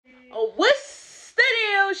Oh, what's the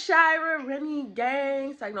deal, Shira, Remy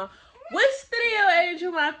gang? It's like, no. What's the deal,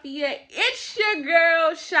 Angel Mafia? It's your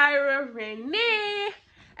girl, Shira Renee.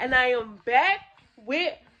 And I am back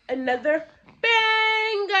with another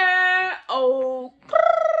banger. Oh,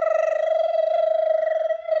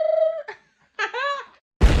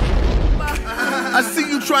 I see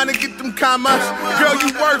you trying to get them commas. Girl,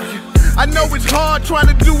 you working. I know it's hard trying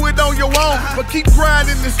to do it on your own, but keep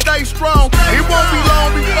grinding and stay strong. It won't be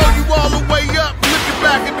long before you all the way up, looking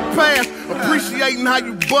back at the past, appreciating how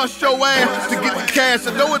you bust your ass to get the cash.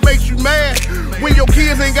 I know it makes you mad when your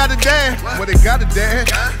kids ain't got a dad. Well, they got a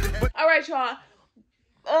dad. all right, y'all.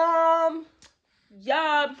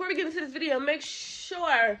 Y'all, before we get into this video, make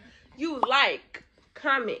sure you like,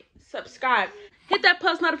 comment, subscribe, hit that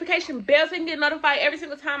post notification bell so you can get notified every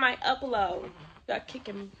single time I upload. Y'all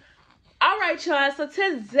kicking me. All right, y'all. So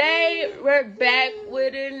today we're back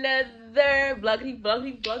with another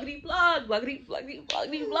vlog.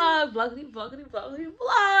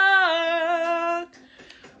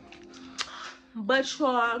 But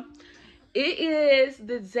y'all, it is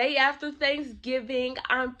the day after Thanksgiving.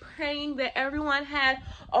 I'm praying that everyone had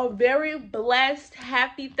a very blessed,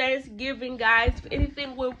 happy Thanksgiving, guys. If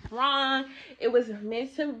anything went wrong, it was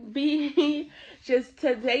meant to be. Just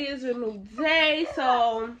today is a new day,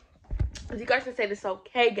 so the Garson said it's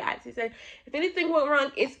okay, guys. He said if anything went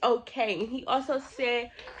wrong, it's okay. And he also said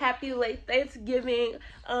happy late Thanksgiving,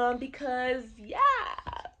 because yeah.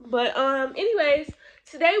 But anyways,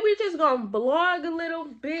 today we're just gonna vlog a little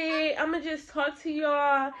bit. I'm gonna just talk to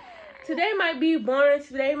y'all. Today might be boring,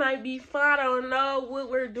 today might be fun. I don't know what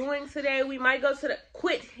we're doing today. We might go to the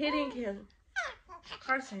quit hitting him.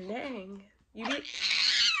 Carson, dang. You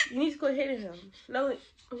need to quit hitting him. No,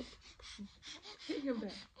 hit him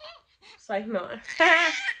back. It's like, no.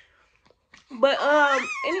 But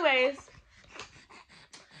anyways,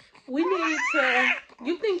 we need to,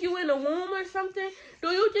 you think you in the womb or something? Do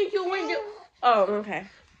you think you in the, oh, okay.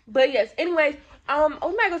 But yes, anyways, we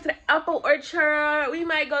might go to the apple orchard. We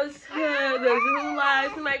might go to the zoo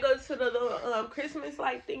lights. We might go to the Christmas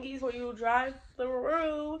light thingies where you drive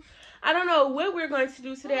through. I don't know what we're going to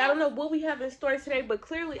do today. I don't know what we have in store today, but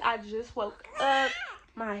clearly I just woke up.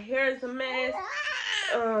 My hair is a mess.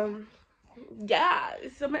 Yeah,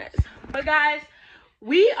 it's a mess. But guys,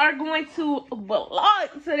 we are going to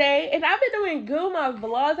vlog today, and I've been doing good with my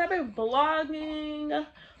vlogs. I've been vlogging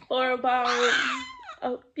for about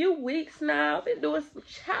a few weeks now. I've been doing some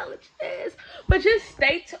challenges, but just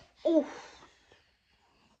stay tuned. Ooh.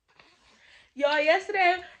 Y'all,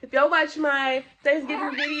 yesterday, if y'all watch my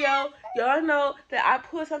Thanksgiving video, y'all know that I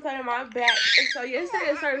put something in my back. And so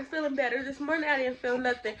yesterday I started feeling better. This morning I didn't feel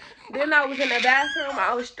nothing. Then I was in the bathroom.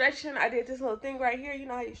 I was stretching. I did this little thing right here. You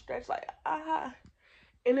know how you stretch like, ah.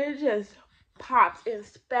 And it just popped and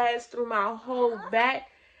spazzed through my whole back,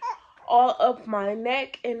 all up my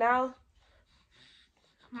neck. And now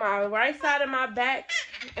my right side of my back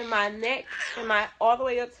and my neck and all the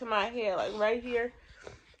way up to my head, like right here.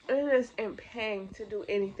 It is in pain to do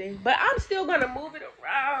anything, but I'm still gonna move it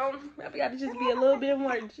around. Maybe I gotta just be a little bit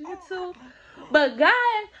more gentle. But guys,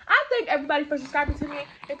 I thank everybody for subscribing to me.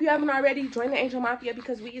 If you haven't already, join the Angel Mafia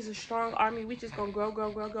because we is a strong army. We just gonna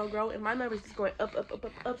grow, and my numbers is going up.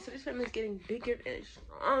 So this family is getting bigger and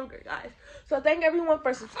stronger, guys. So thank everyone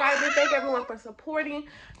for subscribing. Thank everyone for supporting.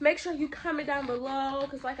 Make sure you comment down below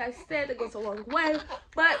because, like I said, it goes a long way.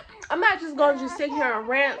 But I'm not just gonna sit here and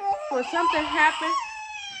rant when something happens.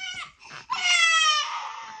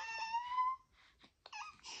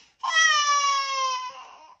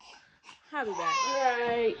 I'll be back.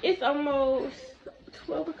 Alright, it's almost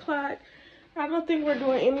 12 o'clock. I don't think we're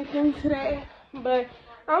doing anything today, but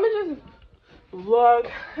I'm gonna just vlog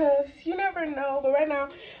because you never know. But right now,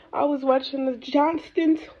 I was watching the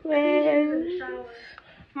Johnston twins,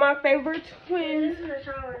 my favorite twins,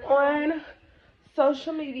 on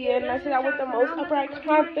social media, and I said I want the most upright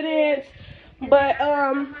confidence. But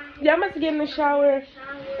yeah, I'm about to get in the shower,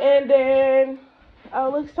 and then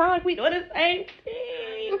looks like we doing the same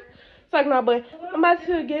thing. It's like, no, but I'm about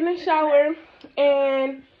to get in the shower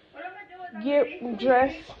and get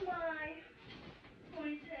dressed.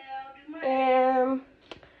 And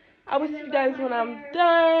I will see you guys when I'm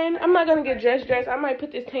done. I'm not going to get dressed. I might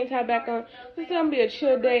put this tank top back on. This is going to be a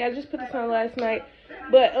chill day. I just put this on last night.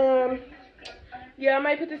 But, yeah, I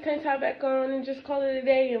might put this tank top back on and just call it a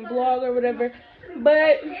day and vlog or whatever.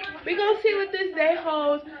 But we're going to see what this day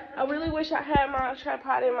holds. I really wish I had my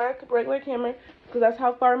tripod and my regular camera, because that's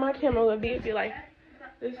how far my camera would be. It'd be like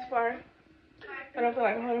this far. I don't feel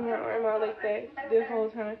like holding my arm out like that this whole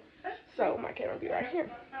time. So my camera would be right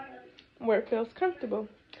here, where it feels comfortable.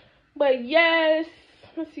 But yes,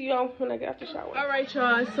 I'll see y'all when I get out the shower. All right,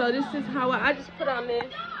 y'all. So this is how I just put on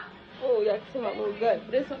this. Oh, y'all can see my little gut,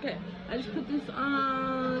 but it's okay. I just put this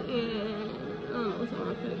on, and I don't know what's on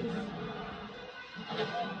my face.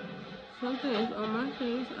 Something is on my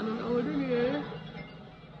face. I don't know what it is.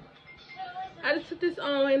 I just put this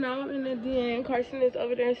on right now, and then Carson is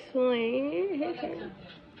over there swinging. Hey, Carson.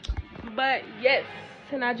 But yes,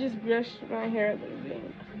 and I just brushed my hair a little bit.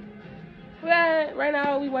 But right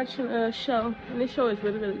now we watching a show, and this show is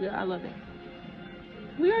really, really good. I love it.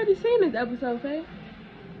 We already seen this episode, Faye.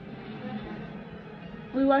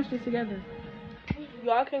 We watched it together.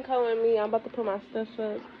 Y'all can come with me. I'm about to put my stuff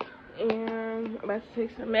up, and I'm about to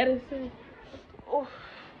take some medicine. Oh,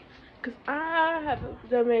 cause I have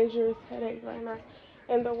the major headache right now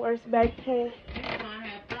and the worst back pain.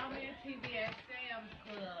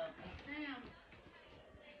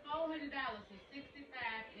 $400 for 65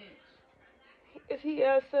 inch. Is he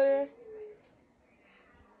still there?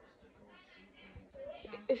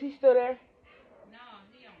 Is he still there? No,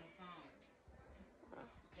 he on the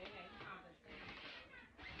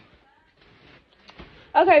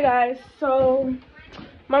phone. Okay, guys. So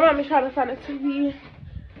my mom is trying to find a TV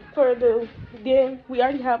for the den. We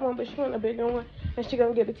already have one, but she want a bigger one, and she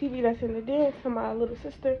gonna get a TV that's in the den for my little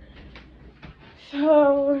sister.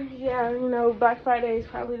 So, yeah, you know, Black Friday is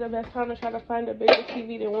probably the best time to try to find a bigger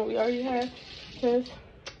TV than what we already have. Because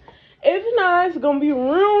if not, it's going to be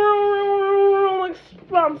real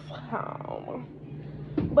expensive.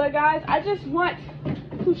 But, guys, I just want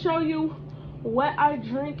to show you what I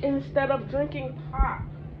drink instead of drinking pop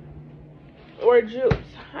or juice.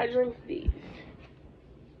 I drink these.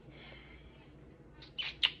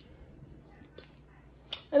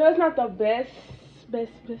 And that's not the best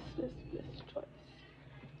choice.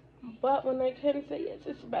 But when I can say yes,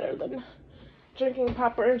 it's better than drinking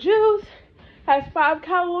pop or juice. Has 5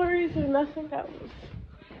 calories and nothing else.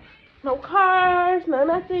 No carbs, no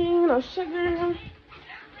nothing, no sugar.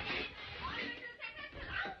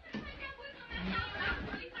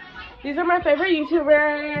 These are my favorite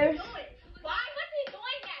YouTubers.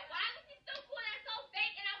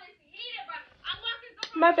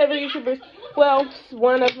 My favorite YouTubers. Well,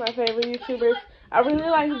 one of my favorite YouTubers. I really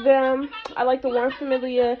like them. I like the Warren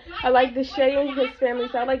Familia. I like the Shay and his family.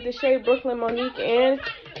 So I like the Shay, Brooklyn, Monique, and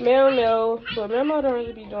Mel. But Mel don't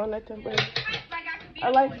really be doing nothing, but I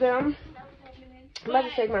like them. I'm about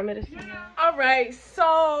to take my medicine. Alright,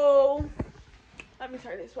 so let me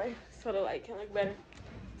turn this way so the light can look better.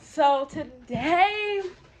 So today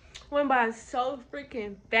went by so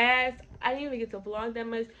freaking fast. I didn't even get to vlog that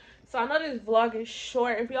much. So I know this vlog is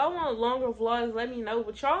short. If y'all want longer vlogs, let me know.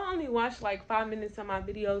 But y'all only watch like 5 minutes of my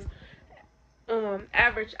videos,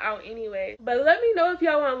 average out anyway. But let me know if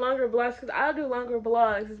y'all want longer vlogs, because I'll do longer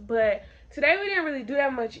vlogs. But today we didn't really do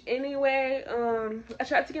that much anyway. I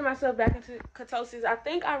tried to get myself back into ketosis. I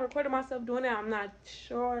think I recorded myself doing it. I'm not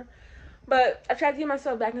sure. But I tried to get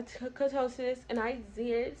myself back into ketosis, and I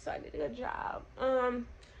did. So I did a good job.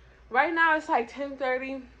 Right now it's like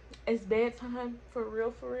 10:30. It's bedtime, for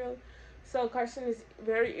real. So Carson is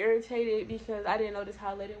very irritated because I didn't notice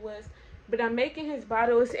how late it was. But I'm making his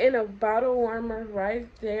bottle. It's in a bottle warmer right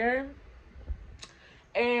there.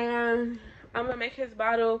 And I'm going to make his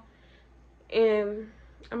bottle, and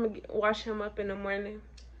I'm going to wash him up in the morning.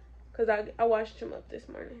 Because I washed him up this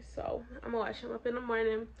morning. So I'm going to wash him up in the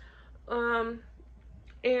morning.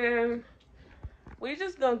 And we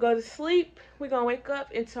just going to go to sleep. We're going to wake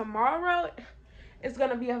up, and tomorrow it's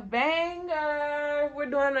gonna be a banger. We're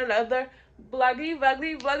doing another vloggity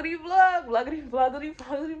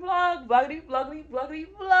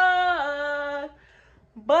vlog.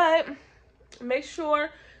 But make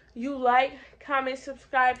sure you like, comment,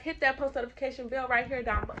 subscribe, hit that post notification bell right here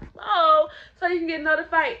down below so you can get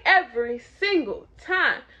notified every single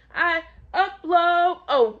time I upload.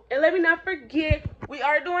 Oh, and let me not forget, we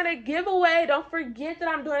are doing a giveaway. Don't forget that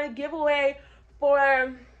I'm doing a giveaway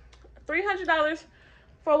for $300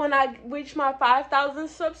 for when I reach my 5,000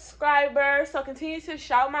 subscribers. So continue to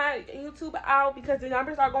shout my YouTube out because the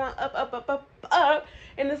numbers are going up.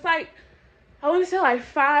 And it's like, I want to say like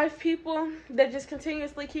 5 people that just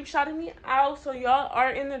continuously keep shouting me out. So y'all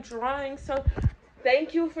are in the drawing. So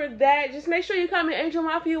thank you for that. Just make sure you comment Angel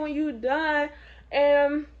Mafia when you're done.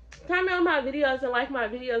 And comment on my videos and like my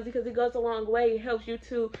videos because it goes a long way. It helps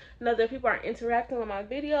YouTube know that people are interacting with my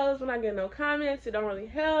videos. When I get no comments, it don't really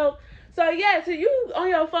help. So yeah, so you on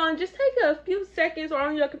your phone, just take a few seconds, or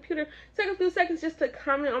on your computer, take a few seconds just to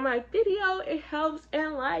comment on my video. It helps,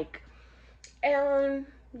 and like. And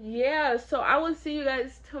yeah, so I will see you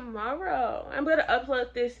guys tomorrow. I'm going to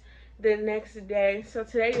upload this the next day. So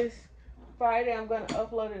today is Friday. I'm going to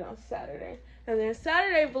upload it on Saturday. And then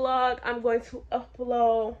Saturday vlog, I'm going to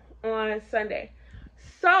upload on Sunday.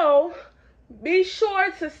 So be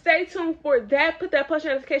sure to stay tuned for that. Put that push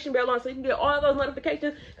notification bell on so you can get all those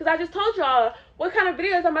notifications. Because I just told y'all what kind of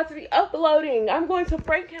videos I'm about to be uploading. I'm going to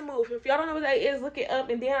Frankenmuth. If y'all don't know what that is, look it up.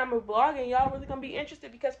 And then I'm a vlog and y'all really going to be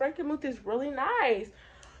interested because Frankenmuth is really nice.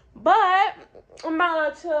 But I'm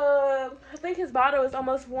about to, I think his bottle is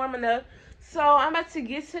almost warm enough. So I'm about to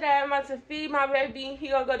get to that. I'm about to feed my baby. He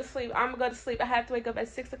gonna go to sleep. I'm gonna go to sleep. I have to wake up at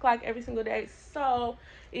 6 o'clock every single day. So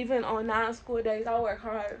even on non-school days, I work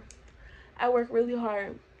hard. I work really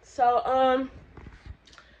hard. So,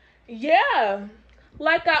 yeah.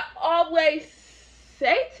 Like I always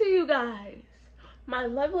say to you guys, my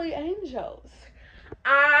lovely angels,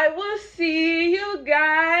 I will see you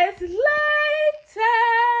guys later.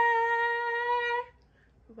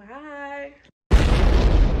 Bye.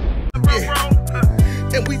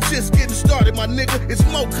 And we just getting started, my nigga. It's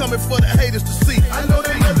more coming for the haters to see. I know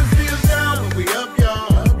they love